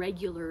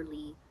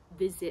regularly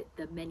visit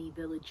the many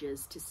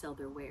villages to sell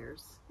their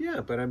wares.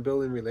 Yeah, but I'm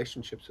building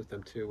relationships with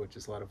them too, which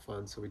is a lot of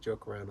fun. So we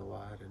joke around a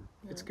lot, and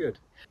it's good.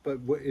 But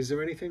is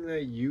there anything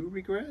that you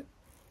regret?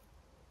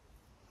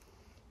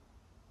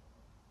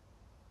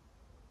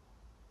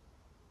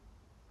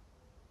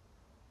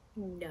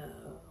 No.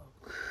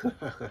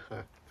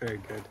 Very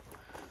good.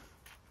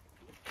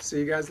 See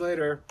you guys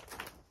later.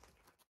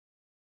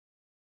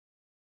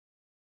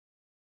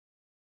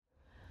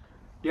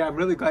 Yeah, I'm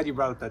really glad you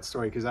brought up that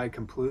story because I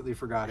completely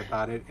forgot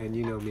about it. And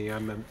you know me,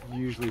 I'm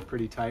usually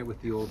pretty tight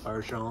with the old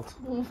Bonjour.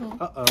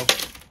 Uh-oh.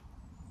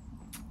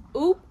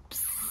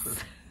 Oops.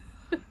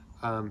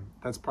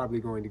 That's probably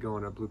going to go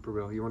on a blooper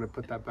reel. You want to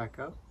put that back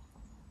up?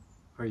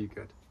 Or are you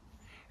good?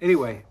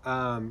 Anyway,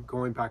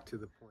 going back to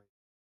the point.